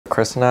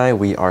Chris and I,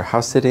 we are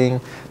house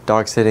sitting,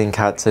 dog sitting,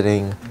 cat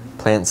sitting,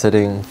 plant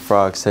sitting,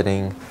 frog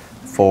sitting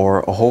for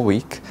a whole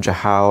week.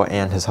 JiaHao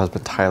and his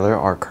husband Tyler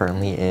are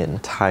currently in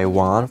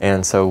Taiwan,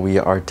 and so we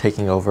are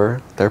taking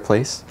over their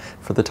place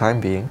for the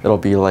time being. It'll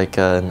be like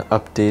an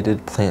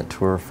updated plant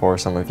tour for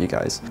some of you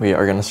guys. We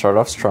are gonna start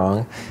off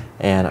strong,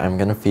 and I'm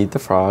gonna feed the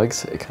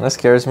frogs. It kind of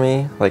scares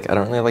me. Like, I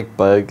don't really like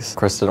bugs.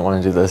 Chris didn't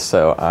want to do this,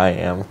 so I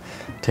am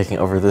taking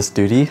over this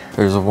duty.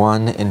 There's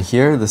one in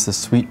here. This is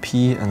sweet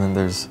pea, and then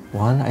there's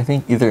one, I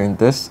think, either in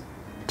this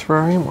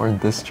terrarium or in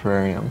this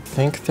terrarium. I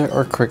think there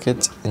are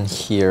crickets in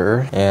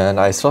here, and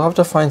I still have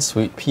to find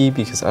sweet pea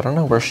because I don't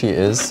know where she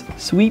is.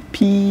 Sweet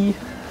pea.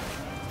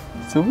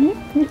 Sweet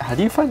pea. How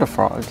do you find a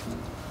frog?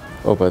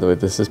 Oh, by the way,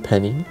 this is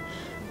Penny,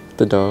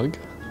 the dog,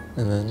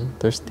 and then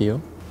there's Theo.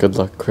 Good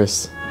luck,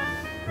 Chris.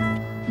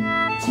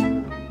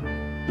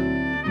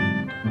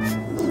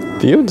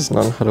 Theo does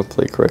not know how to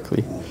play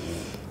correctly.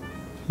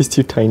 He's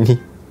too tiny.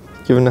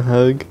 Give him a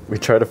hug. We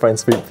try to find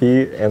Sweet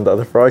Pea and the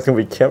other frogs, and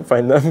we can't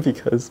find them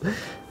because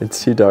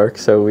it's too dark.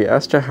 So we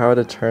asked JiaHao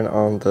to turn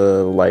on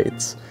the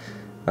lights,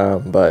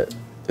 but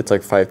it's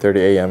like 5:30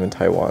 a.m. in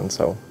Taiwan,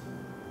 so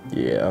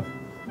yeah.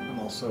 I'm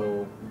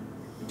also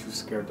too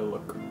scared to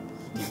look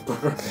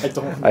deeper.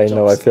 I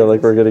know, I feel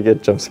like we're gonna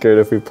get jump scared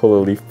if we pull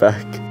a leaf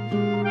back.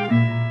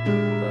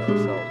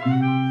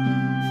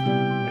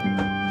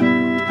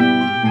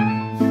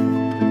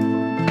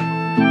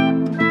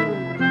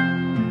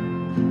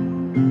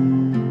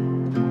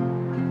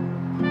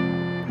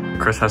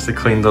 Chris has to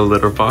clean the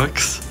litter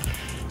box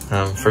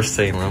for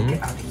Salem.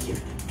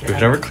 We've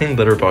never cleaned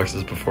litter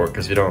boxes before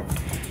because we don't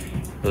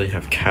really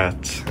have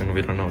cats and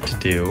we don't know what to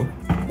do.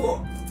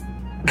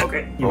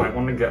 Okay, you might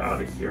want to get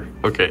out of here.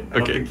 Okay, I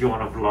don't think you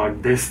want to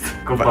vlog this.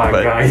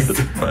 Goodbye, guys.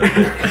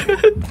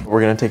 We're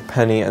gonna take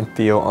Penny and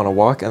Theo on a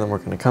walk, and then we're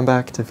gonna come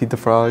back to feed the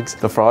frogs.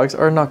 The frogs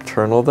are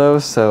nocturnal though,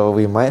 so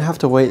we might have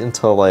to wait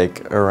until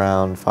like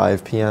around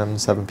 5 p.m.,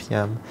 7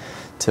 p.m.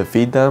 to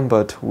feed them,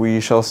 but we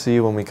shall see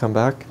when we come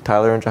back.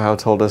 Tyler and JiaHao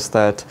told us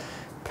that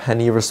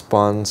Penny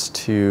responds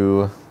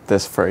to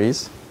this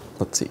phrase.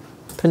 Let's see.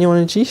 Penny,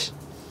 want a cheese?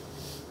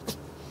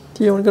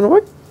 Do you want to go to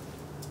work?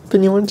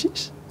 Penny, want a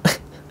cheese?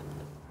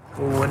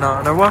 Going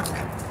on our walk.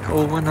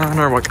 Going on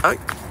our walk.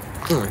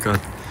 Oh my god.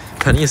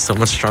 Penny is so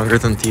much stronger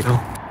than Theo.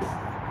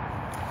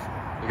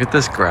 Look at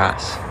this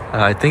grass.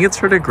 I think it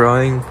started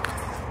growing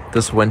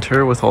this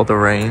winter with all the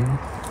rain.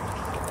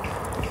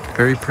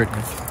 Very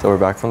pretty. So we're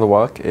back from the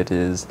walk. It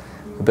is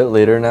a bit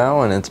later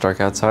now and it's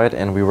dark outside,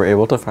 and we were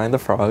able to find the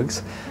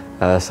frogs.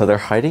 So they're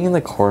hiding in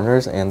the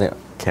corners and they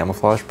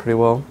camouflage pretty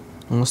well.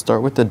 I'm gonna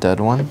start with the dead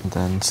one and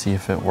then see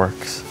if it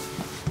works.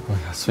 Oh my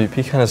god, Sweet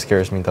Pea kind of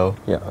scares me though.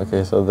 Yeah,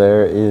 okay, so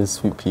there is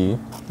Sweet Pea.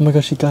 Oh my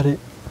gosh, she got it.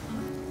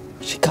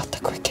 She got the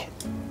cricket.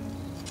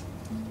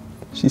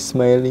 She's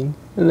smiling.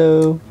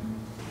 Hello.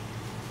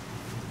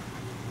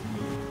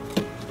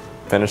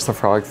 Finished the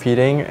frog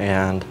feeding,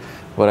 and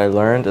what I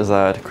learned is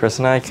that Chris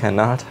and I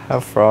cannot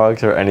have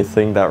frogs or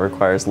anything that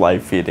requires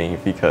live feeding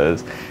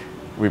because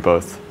we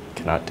both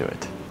cannot do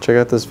it. Check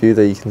out this view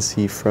that you can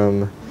see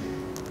from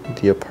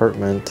the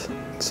apartment.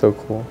 It's so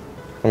cool.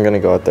 I'm gonna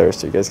go out there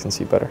so you guys can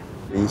see better.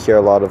 You hear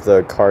a lot of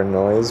the car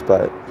noise,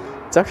 but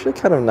it's actually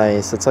kind of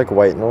nice. It's like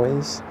white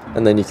noise.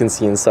 And then you can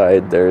see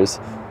inside there's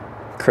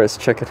Chris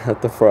checking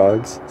out the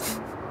frogs.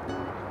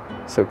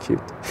 So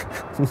cute.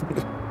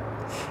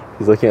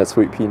 He's looking at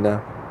Sweet Pea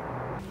now.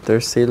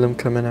 There's Salem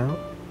coming out.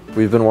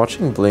 We've been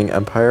watching Bling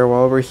Empire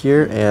while we're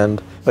here,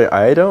 and like,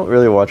 I don't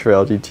really watch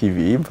reality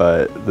TV,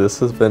 but this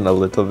has been a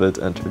little bit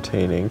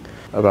entertaining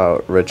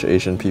about rich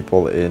Asian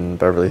people in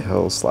Beverly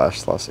Hills /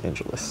 Los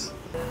Angeles.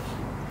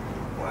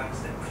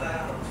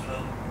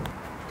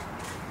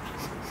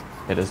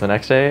 It is the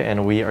next day,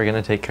 and we are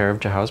gonna take care of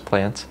JiaHao's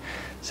plants.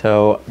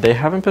 So they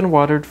haven't been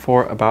watered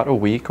for about a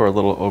week or a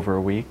little over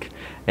a week,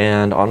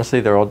 and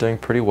honestly, they're all doing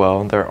pretty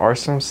well. There are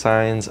some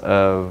signs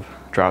of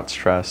drought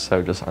stress,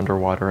 so just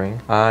underwatering.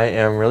 I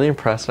am really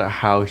impressed at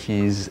how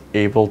he's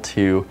able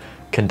to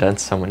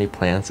condense so many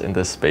plants in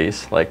this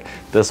space. Like,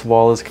 this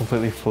wall is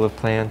completely full of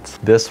plants.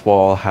 This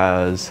wall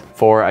has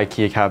 4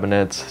 IKEA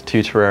cabinets,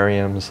 2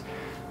 terrariums,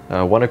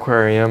 1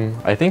 aquarium.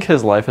 I think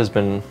his life has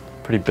been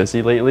pretty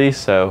busy lately,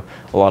 so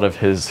a lot of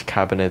his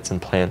cabinets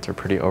and plants are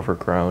pretty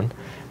overgrown,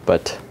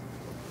 but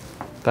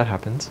that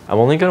happens. I'm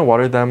only gonna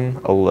water them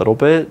a little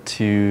bit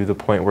to the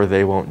point where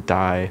they won't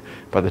die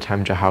by the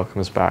time JiaHao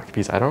comes back,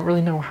 because I don't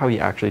really know how he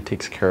actually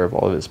takes care of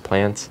all of his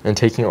plants, and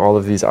taking all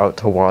of these out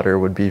to water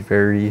would be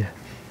very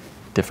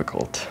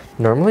difficult.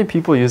 Normally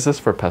people use this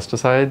for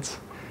pesticides,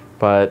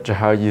 but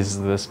JiaHao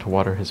uses this to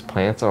water his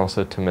plants and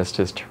also to mist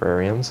his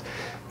terrariums,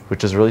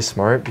 which is really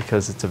smart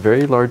because it's a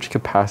very large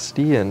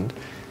capacity and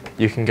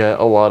you can get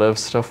a lot of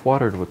stuff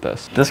watered with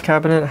this. This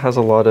cabinet has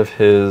a lot of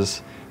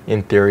his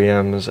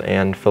anthuriums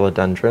and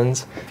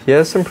philodendrons. He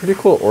has some pretty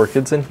cool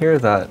orchids in here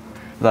that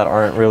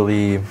aren't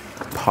really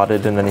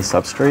potted in any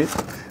substrate,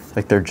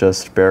 like they're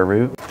just bare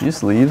root.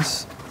 These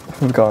leaves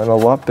have gotten a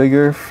lot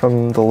bigger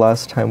from the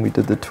last time we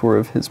did the tour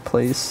of his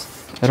place.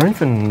 I don't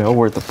even know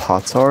where the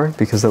pots are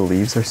because the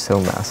leaves are so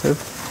massive.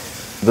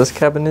 This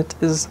cabinet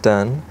is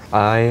done.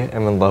 I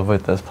am in love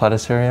with this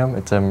platycerium.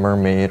 It's a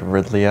mermaid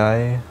ridley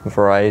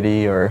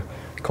variety or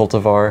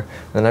cultivar.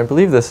 And I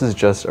believe this is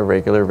just a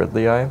regular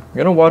ridley. I'm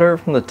gonna water it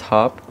from the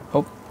top.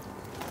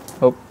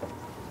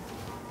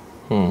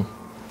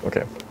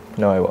 Okay,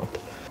 no I won't.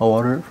 I'll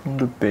water it from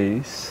the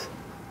base.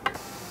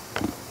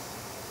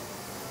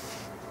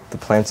 The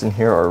plants in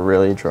here are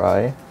really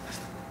dry.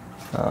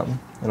 And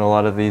a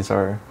lot of these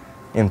are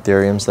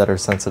anthuriums that are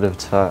sensitive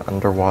to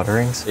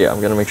underwatering. So yeah, I'm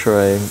gonna make sure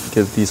I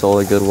give these all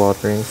a good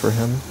watering for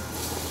him.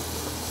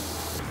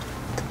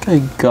 I think I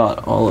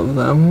got all of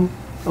them.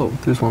 Oh,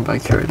 there's one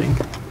back here, I think.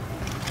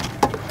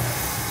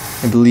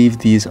 I believe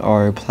these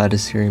are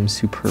Platycerium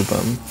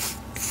superbum.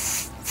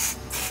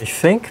 I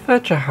think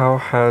that JiaHao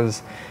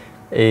has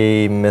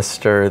a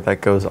mister that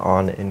goes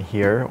on in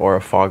here, or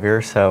a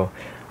fogger, so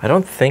I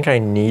don't think I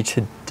need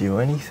to do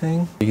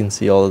anything. You can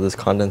see all of this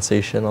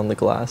condensation on the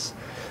glass,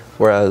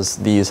 whereas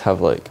these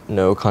have like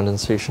no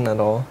condensation at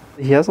all.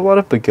 He has a lot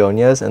of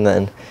begonias, and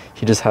then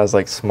he just has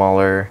like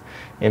smaller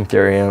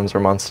anthuriums or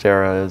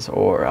monsteras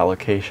or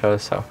alocasia,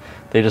 so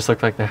they just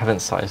look like they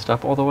haven't sized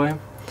up all the way.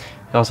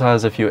 He also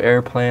has a few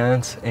air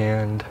plants,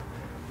 and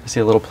I see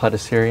a little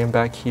platycerium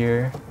back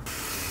here.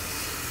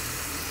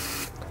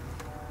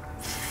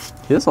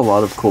 He has a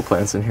lot of cool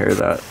plants in here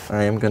that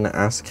I am gonna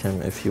ask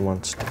him if he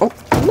wants to. Oh,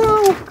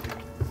 no!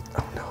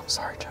 Oh no,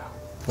 sorry,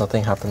 JiaHao.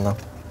 Nothing happened though.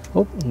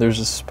 Oh, there's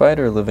a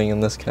spider living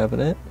in this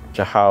cabinet.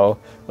 JiaHao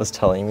was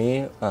telling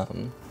me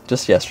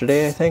just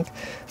yesterday, I think,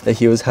 that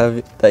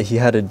he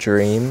had a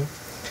dream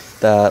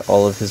that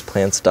all of his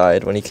plants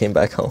died when he came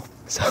back home.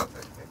 So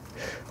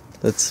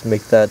let's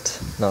make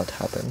that not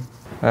happen.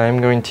 I'm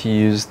going to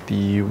use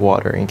the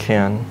watering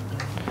can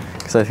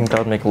because I think that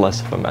would make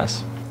less of a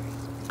mess.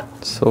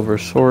 Silver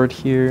sword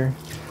here,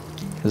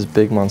 his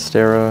big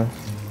monstera.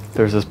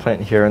 There's this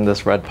plant here in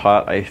this red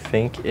pot. I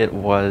think it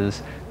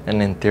was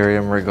an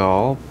Anthurium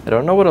regale. I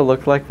don't know what it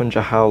looked like when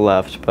JiaHao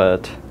left,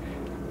 but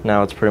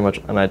now it's pretty much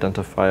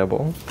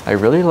unidentifiable. I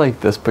really like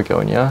this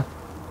begonia.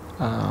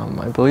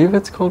 I believe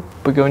it's called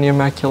Begonia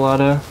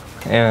maculata,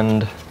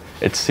 and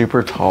it's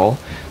super tall.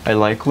 I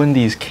like when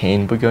these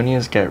cane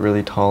begonias get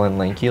really tall and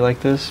lanky like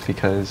this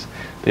because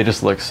they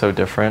just look so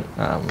different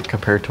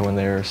compared to when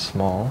they're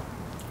small.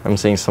 I'm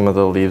seeing some of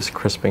the leaves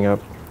crisping up.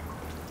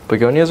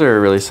 Begonias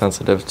are really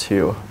sensitive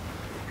to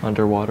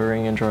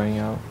underwatering and drying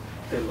out.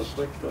 They look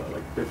like the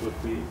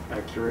biblically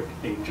accurate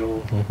angel.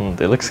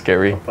 They look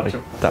scary, like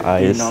the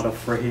eyes. Be not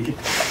afraid.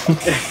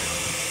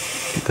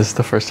 This is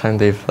the first time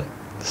they've like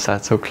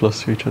sat so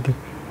close to each other.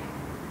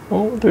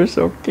 Oh, they're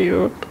so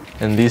cute.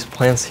 And these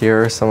plants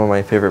here are some of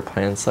my favorite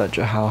plants that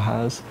JiaHao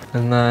has.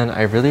 And then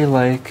I really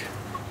like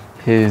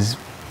his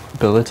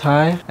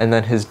billieti, and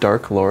then his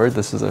Dark Lord.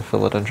 This is a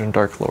philodendron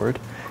Dark Lord.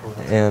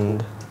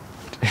 And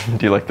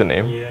do you like the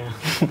name? Yeah.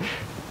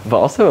 But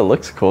also it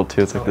looks cool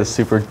too. It's like this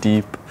super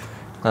deep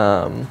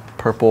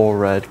purple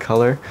red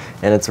color,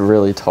 and it's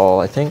really tall.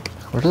 I think,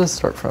 where does it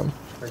start from?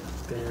 Right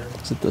there.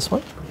 Is it this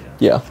one?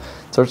 Yeah.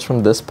 It starts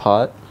from this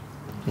pot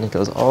and it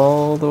goes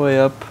all the way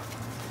up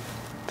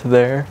to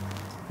there.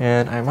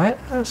 And I might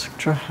ask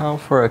JiaHao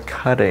for a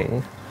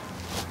cutting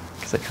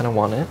because I kind of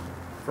want it.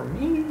 For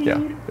me?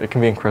 Yeah, it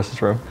can be in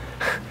Chris's room.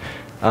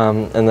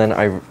 And then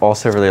I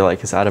also really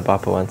like his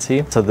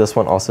Atabapoense. So this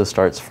one also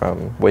starts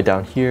from way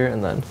down here,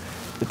 and then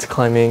it's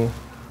climbing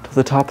to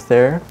the top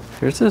there.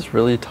 Here's this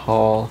really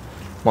tall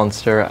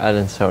Monstera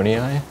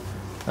adansonii.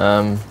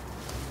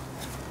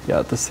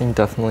 Yeah, this thing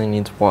definitely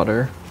needs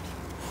water.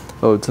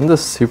 Oh, it's in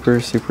this super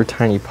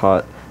tiny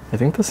pot. I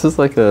think this is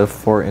like a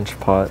 4-inch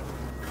pot.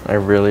 I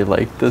really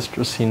like this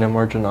Dracaena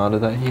marginata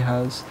that he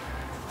has.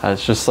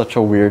 It's just such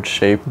a weird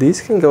shape.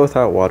 These can go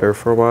without water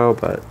for a while,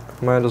 but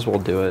might as well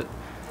do it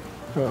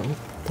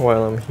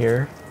while I'm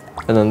here.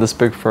 And then this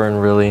big fern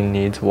really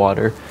needs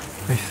water.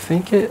 I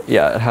think it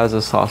has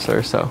a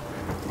saucer, so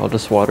I'll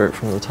just water it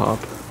from the top.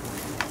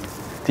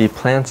 The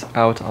plants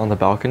out on the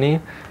balcony,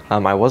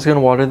 I was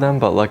gonna water them,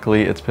 but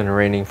luckily it's been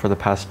raining for the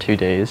past 2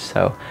 days,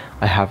 so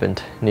I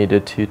haven't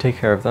needed to take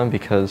care of them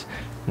because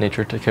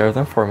nature took care of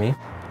them for me.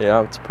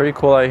 Yeah, it's pretty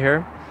cool out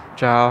here.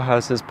 JiaHao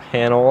has his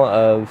panel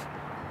of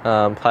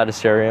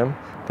platycerium.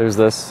 There's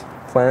this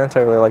plant, I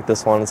really like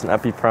this one. It's an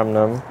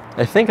epipremnum.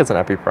 I think it's an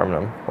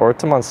epipremnum, or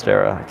it's a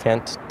monstera, I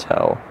can't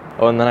tell.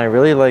 Oh, and then I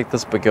really like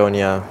this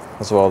begonia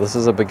as well. This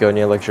is a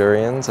Begonia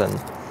luxurians, and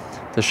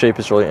the shape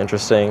is really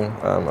interesting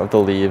of the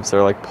leaves.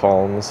 They're like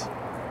palms,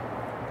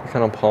 they're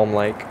kind of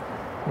palm-like.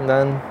 And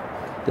then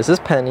this is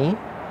Penny,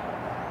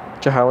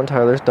 JiaHao and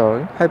Tyler's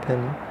dog. Hi,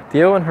 Penny.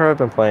 Theo and her have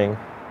been playing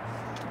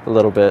a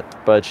little bit,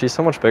 but she's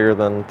so much bigger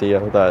than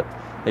Theo that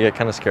I get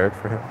kind of scared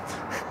for him,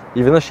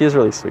 even though she is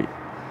really sweet.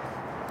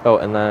 Oh,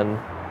 and then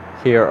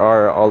here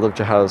are all of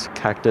JiaHao's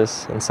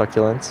cactus and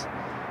succulents.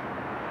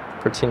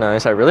 Pretty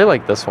nice. I really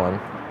like this one.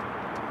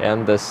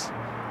 And this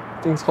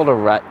thing's called a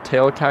rat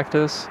tail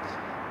cactus.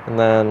 And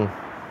then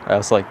I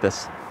also like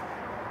this.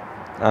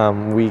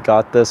 We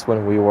got this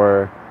when we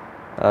were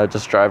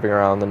just driving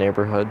around the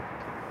neighborhood.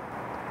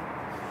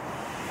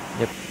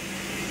 Yep.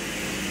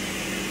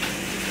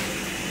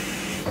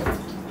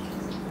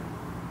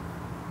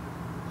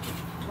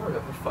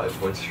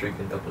 5-point streak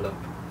and double up.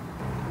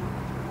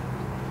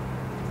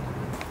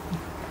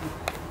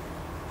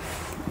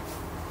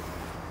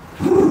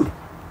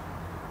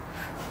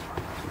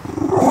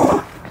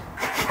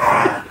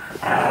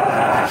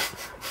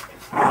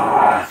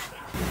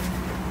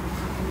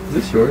 Is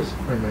this yours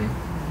or mine?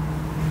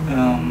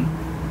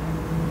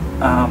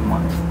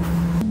 Mine.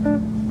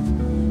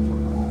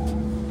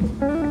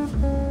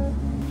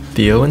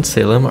 Theo and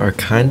Salem are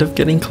kind of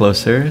getting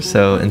closer,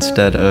 so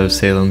instead of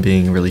Salem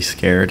being really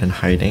scared and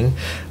hiding,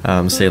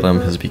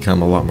 Salem has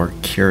become a lot more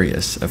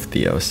curious of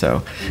Theo,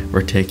 so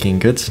we're taking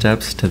good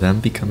steps to them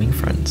becoming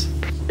friends.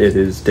 It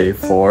is day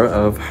 4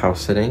 of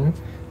house sitting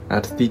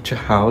at the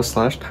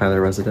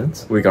JiaHao/Tyler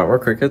residence. We got more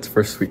crickets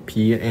for Sweet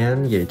Pea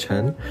and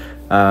Ye-Chen.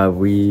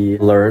 We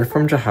learned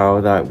from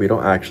JiaHao that we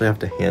don't actually have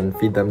to hand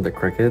feed them the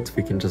crickets.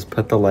 We can just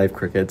put the live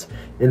crickets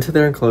into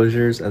their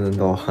enclosures and then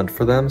they'll hunt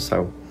for them.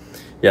 So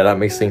yeah, that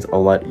makes things a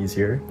lot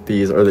easier.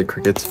 These are the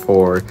crickets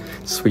for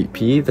Sweet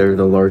Pea. They're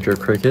the larger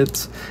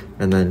crickets.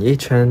 And then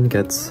Ye-Chen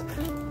gets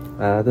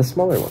the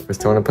smaller one. Do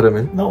you want to put them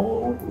in?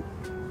 No.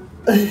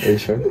 Are you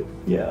sure?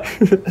 Yeah.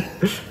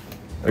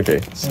 Okay,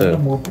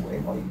 so...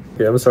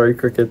 Okay, I'm sorry,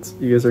 crickets.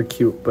 You guys are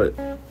cute, but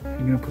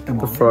You're gonna put them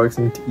the on? frogs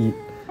need to eat.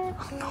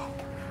 Oh no.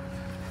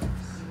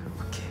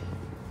 Okay.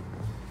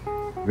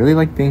 Really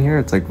like being here.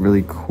 It's like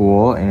really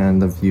cool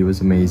and the view is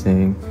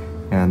amazing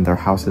and their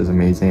house is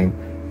amazing.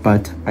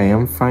 But I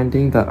am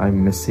finding that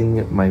I'm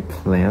missing my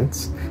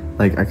plants.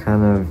 Like I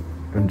kind of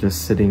am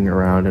just sitting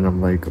around and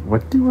I'm like,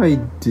 what do I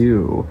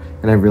do?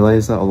 And I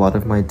realized that a lot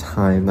of my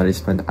time that I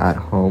spend at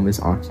home is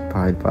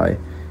occupied by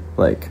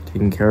like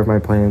taking care of my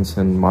plants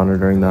and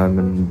monitoring them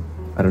and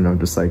I don't know,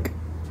 just like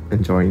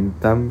enjoying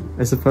them,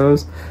 I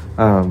suppose.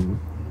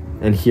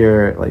 And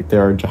here, like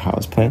there are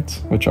JiaHao's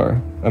plants, which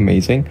are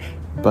amazing,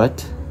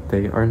 but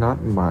they are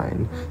not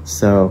mine.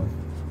 So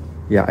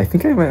yeah, I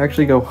think I might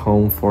actually go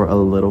home for a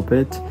little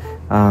bit.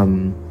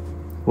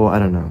 Well, I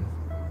don't know.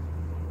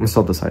 I'm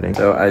still deciding.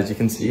 So as you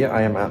can see,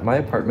 I am at my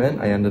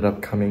apartment. I ended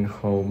up coming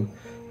home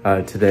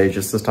today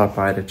just to stop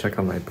by to check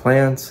on my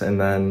plants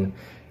and then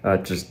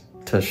just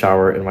to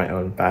shower in my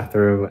own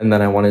bathroom. And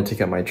then I wanted to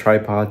get my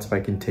tripod so I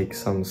can take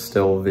some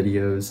still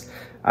videos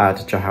at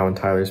JiaHao and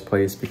Tyler's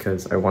place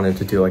because I wanted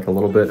to do like a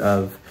little bit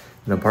of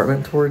an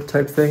apartment tour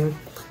type thing.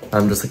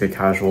 Just like a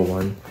casual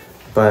one.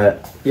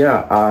 But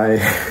yeah, I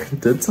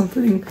did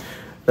something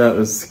that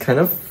was kind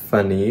of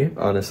funny,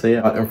 honestly.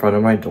 In front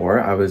of my door,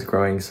 I was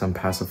growing some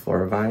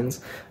passiflora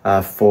vines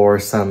for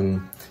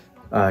some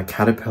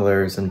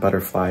caterpillars and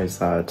butterflies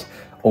that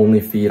only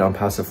feed on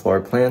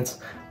passiflora plants,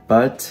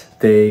 but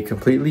they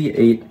completely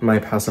ate my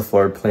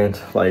passiflora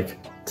plant like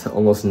to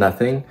almost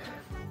nothing.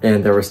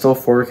 And there were still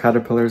 4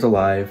 caterpillars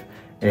alive.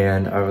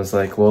 And I was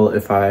like, well,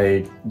 if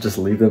I just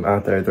leave them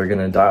out there, they're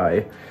gonna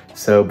die.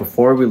 So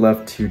before we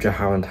left to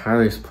JiaHao and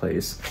Tyler's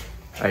place,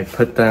 I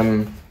put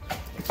them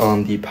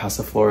on the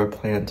passiflora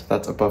plant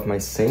that's above my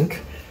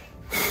sink.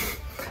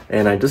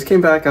 And I just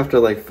came back after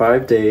like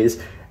 5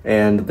 days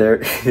and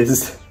there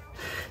is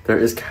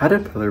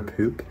caterpillar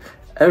poop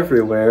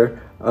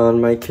everywhere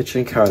on my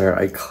kitchen counter.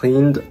 I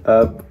cleaned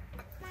up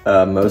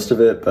most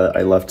of it, but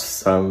I left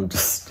some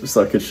just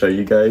so I could show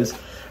you guys.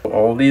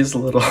 All these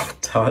little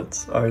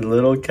dots are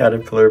little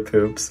caterpillar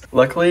poops.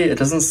 Luckily, it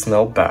doesn't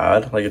smell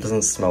bad. Like, it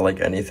doesn't smell like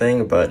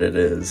anything, but it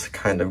is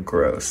kind of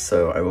gross.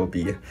 So I will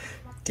be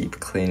deep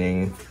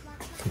cleaning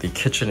the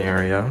kitchen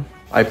area.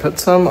 I put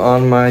some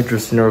on my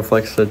Dracaena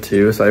reflexa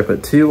too. So I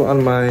put 2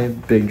 on my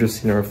big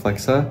Dracaena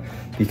reflexa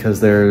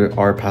because there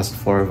are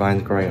passiflora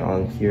vines growing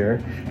on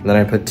here. And then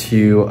I put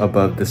 2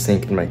 above the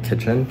sink in my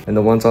kitchen. And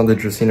the ones on the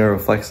Dracaena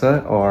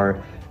reflexa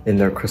are in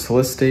their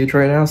chrysalis stage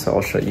right now, so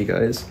I'll show you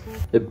guys.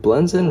 It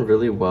blends in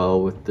really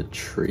well with the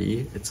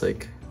tree. It's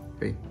like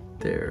right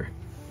there.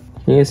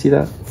 Can you guys see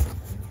that?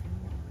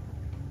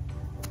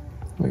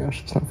 Oh my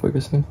gosh, it's not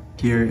focusing.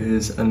 Here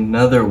is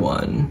another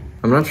one.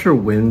 I'm not sure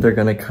when they're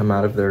gonna come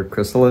out of their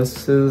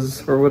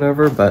chrysalises or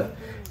whatever, but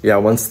yeah,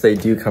 once they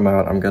do come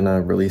out, I'm gonna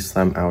release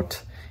them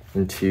out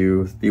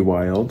into the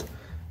wild.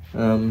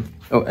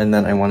 Oh, and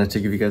then I wanted to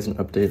give you guys an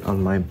update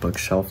on my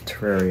bookshelf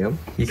terrarium.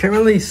 You can't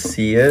really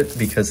see it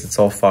because it's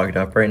all fogged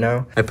up right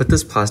now. I put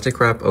this plastic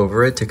wrap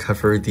over it to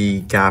cover the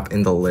gap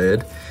in the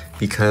lid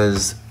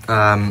because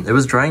it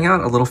was drying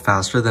out a little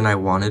faster than I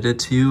wanted it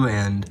to,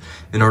 and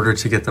in order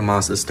to get the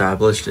moss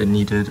established, it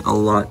needed a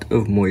lot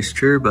of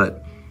moisture,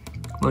 but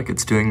look,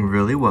 it's doing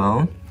really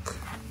well.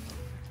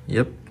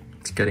 Yep,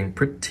 it's getting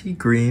pretty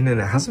green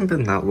and it hasn't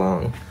been that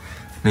long.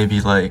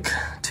 Maybe like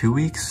 2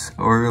 weeks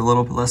or a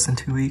little bit less than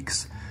 2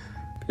 weeks.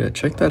 Yeah,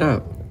 check that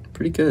out.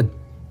 Pretty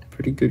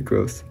good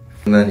growth.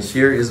 And then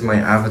here is my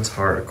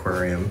avatar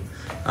aquarium.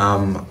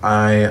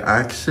 I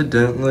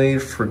accidentally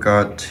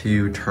forgot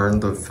to turn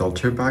the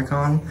filter back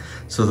on.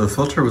 So the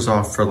filter was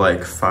off for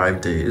like 5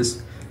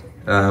 days.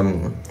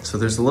 So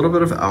there's a little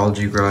bit of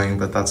algae growing,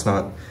 but that's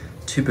not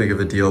too big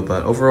of a deal,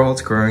 but overall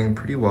it's growing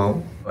pretty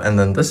well. And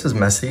then this is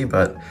messy,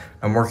 but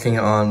I'm working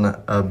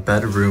on a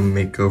bedroom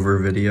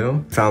makeover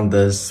video. Found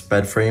this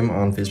bed frame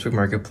on Facebook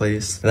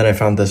Marketplace. And then I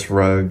found this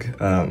rug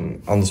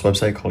on this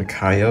website called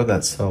JiaHao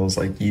that sells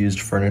like used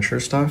furniture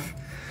stuff.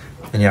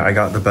 And yeah, I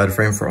got the bed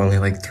frame for only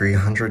like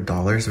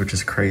 $300, which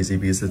is crazy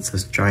because it's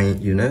this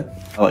giant unit.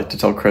 I like to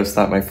tell Chris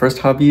that my first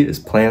hobby is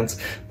plants,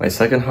 my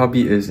second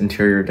hobby is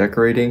interior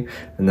decorating,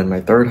 and then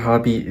my third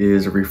hobby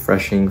is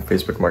refreshing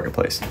Facebook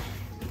Marketplace.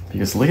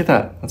 Because look at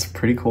that, that's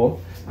pretty cool.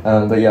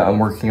 But yeah, I'm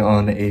working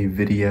on a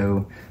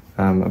video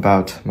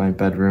about my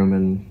bedroom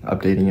and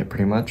updating it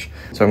pretty much.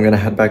 So I'm gonna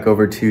head back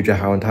over to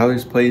JiaHao and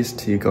Tyler's place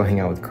to go hang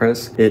out with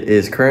Chris. It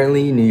is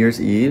currently New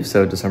Year's Eve,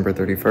 so December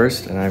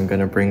 31st, and I'm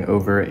gonna bring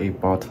over a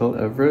bottle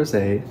of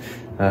rosé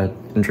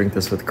and drink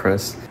this with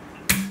Chris.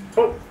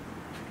 Oh,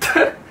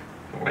 oh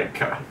my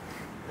god.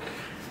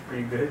 Are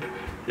you good?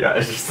 Yeah,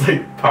 it just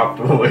like popped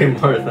way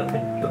more than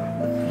I thought.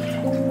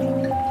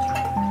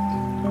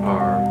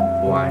 Our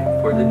wine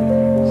for the New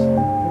Year's.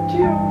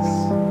 Cheers!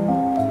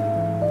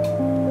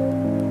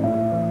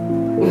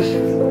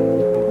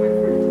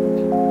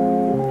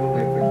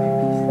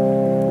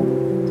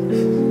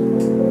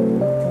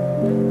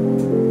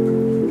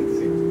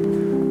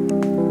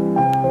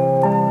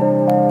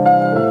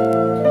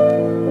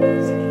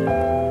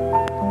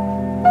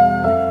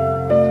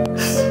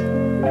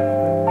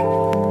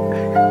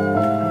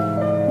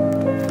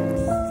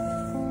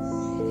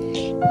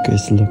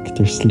 Guys, look,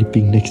 they're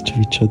sleeping next to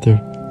each other.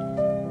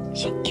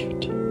 So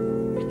cute.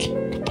 Okay,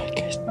 goodbye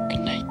guys. Good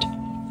night.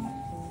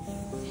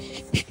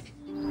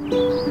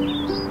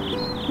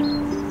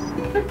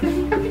 Happy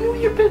New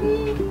Year,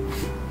 Benny.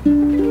 Happy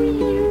New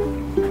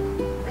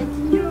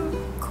Year.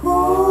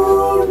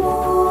 Komorebi.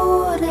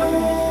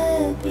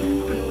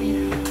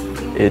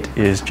 It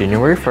is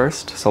January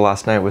 1st, so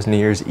last night was New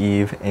Year's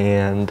Eve,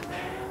 and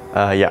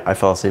yeah, I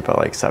fell asleep at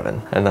like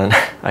 7, and then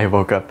I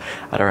woke up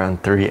at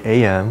around 3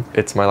 a.m.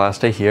 It's my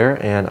last day here,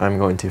 and I'm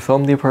going to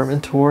film the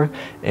apartment tour,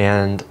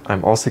 and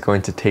I'm also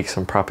going to take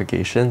some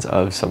propagations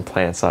of some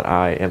plants that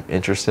I am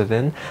interested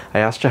in. I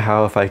asked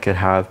JiaHao if I could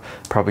have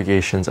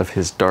propagations of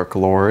his Dark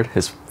Lord,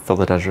 his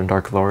Philodendron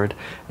Dark Lord,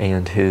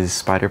 and his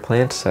spider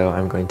plant, so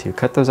I'm going to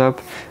cut those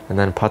up and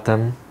then pot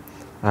them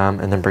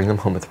and then bring them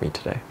home with me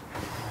today.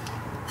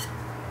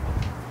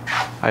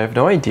 I have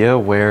no idea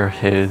where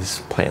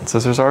his plant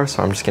scissors are,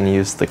 so I'm just going to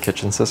use the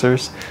kitchen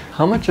scissors.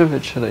 How much of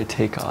it should I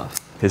take off?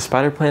 His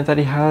spider plant that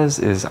he has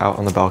is out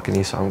on the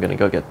balcony, so I'm going to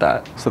go get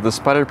that. So the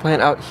spider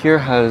plant out here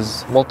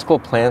has multiple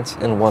plants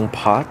in one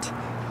pot.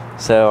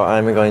 So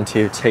I'm going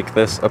to take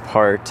this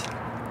apart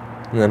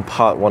and then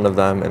pot one of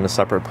them in a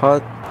separate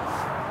pot.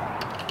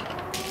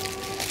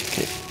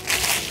 Okay.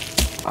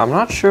 I'm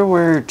not sure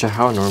where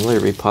JiaHao normally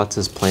repots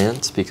his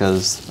plants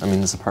because, I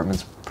mean, this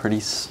apartment's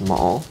pretty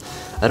small.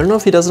 I don't know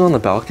if he does it on the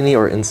balcony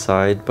or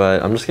inside,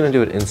 but I'm just gonna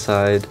do it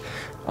inside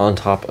on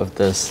top of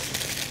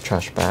this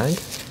trash bag.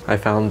 I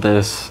found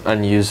this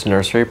unused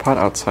nursery pot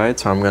outside,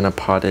 so I'm gonna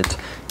pot it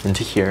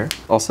into here.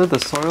 Also, the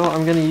soil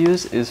I'm gonna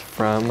use is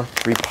from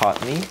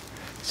rePotme.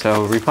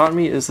 So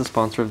rePotme is the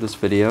sponsor of this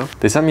video.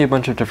 They sent me a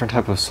bunch of different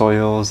types of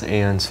soils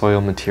and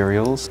soil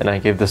materials, and I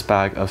gave this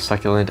bag of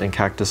succulent and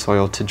cactus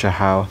soil to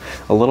JiaHao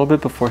a little bit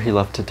before he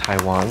left to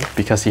Taiwan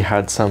because he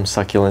had some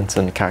succulents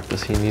and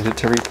cactus he needed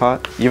to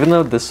repot. Even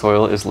though this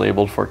soil is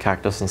labeled for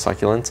cactus and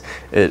succulents,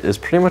 it is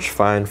pretty much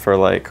fine for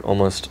like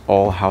almost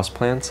all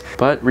houseplants.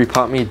 But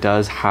rePotme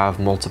does have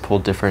multiple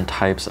different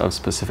types of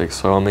specific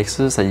soil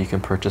mixes that you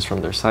can purchase from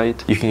their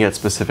site. You can get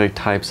specific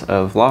types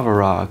of lava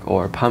rock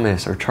or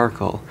pumice or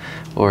charcoal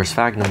or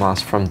sphagnum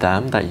moss from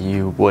them that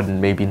you would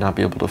maybe not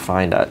be able to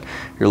find at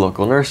your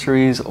local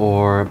nurseries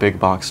or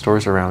big box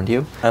stores around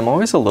you. I'm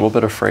always a little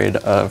bit afraid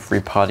of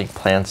repotting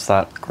plants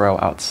that grow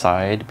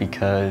outside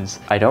because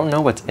I don't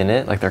know what's in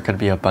it. Like there could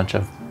be a bunch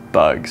of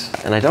bugs,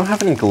 and I don't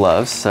have any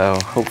gloves, so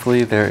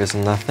hopefully there is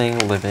nothing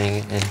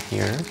living in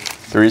here.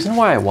 The reason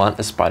why I want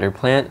a spider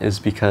plant is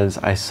because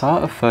I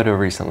saw a photo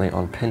recently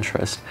on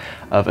Pinterest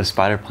of a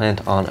spider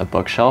plant on a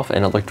bookshelf,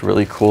 and it looked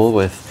really cool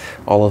with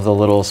all of the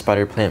little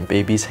spider plant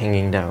babies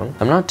hanging down.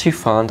 I'm not too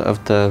fond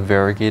of the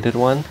variegated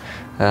one.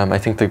 I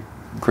think the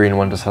green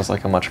one just has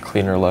like a much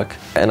cleaner look.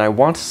 And I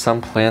want some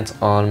plants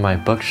on my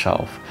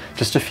bookshelf,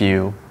 just a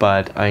few,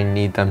 but I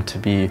need them to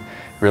be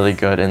really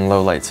good in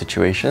low light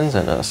situations,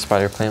 and a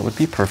spider plant would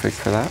be perfect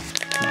for that.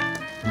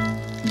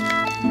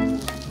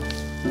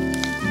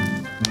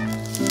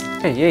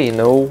 Hey, yay,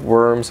 no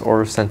worms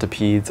or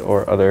centipedes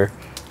or other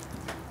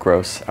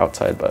gross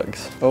outside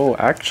bugs. Oh,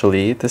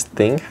 actually, this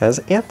thing has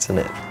ants in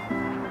it.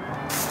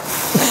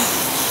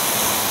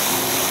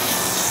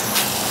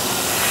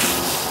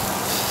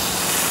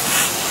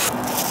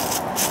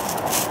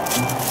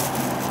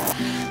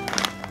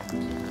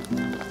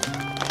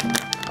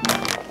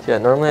 Yeah,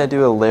 normally I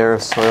do a layer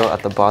of soil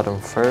at the bottom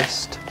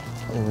first,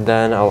 and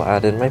then I'll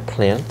add in my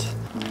plant.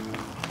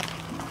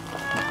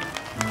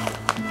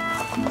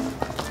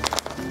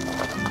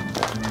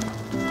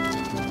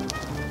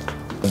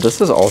 This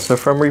is also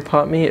from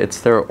rePotme. It's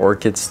their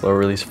orchid slow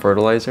release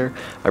fertilizer.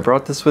 I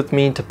brought this with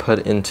me to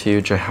put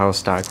into JiaHao's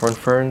staghorn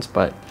ferns,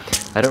 but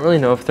I don't really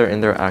know if they're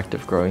in their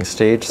active growing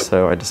stage,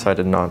 so I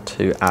decided not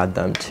to add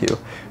them to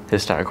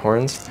his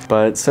staghorns.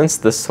 But since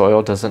this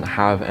soil doesn't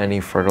have any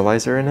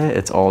fertilizer in it,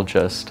 it's all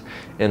just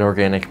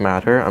inorganic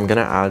matter, I'm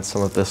gonna add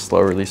some of this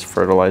slow release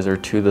fertilizer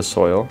to the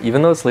soil.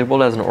 Even though it's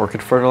labeled as an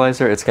orchid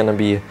fertilizer, it's gonna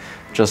be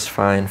just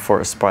fine for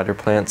a spider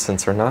plant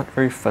since they're not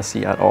very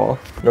fussy at all.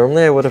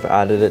 Normally I would have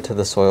added it to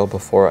the soil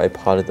before I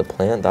potted the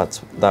plant.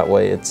 That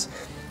way it's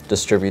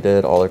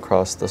distributed all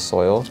across the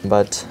soil,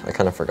 but I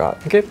kind of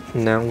forgot. Okay,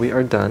 now we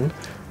are done.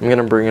 I'm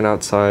gonna bring it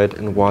outside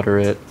and water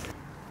it.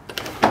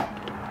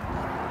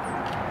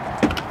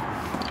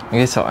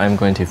 Okay, so I'm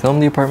going to film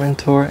the apartment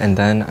tour and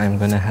then I'm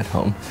gonna head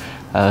home.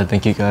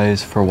 Thank you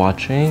guys for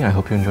watching. I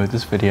hope you enjoyed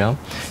this video.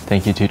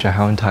 Thank you to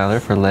JiaHao and Tyler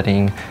for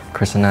letting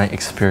Chris and I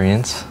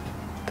experience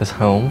this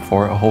home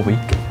for a whole week.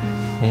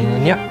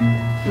 And yeah,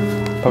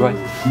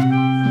 bye-bye.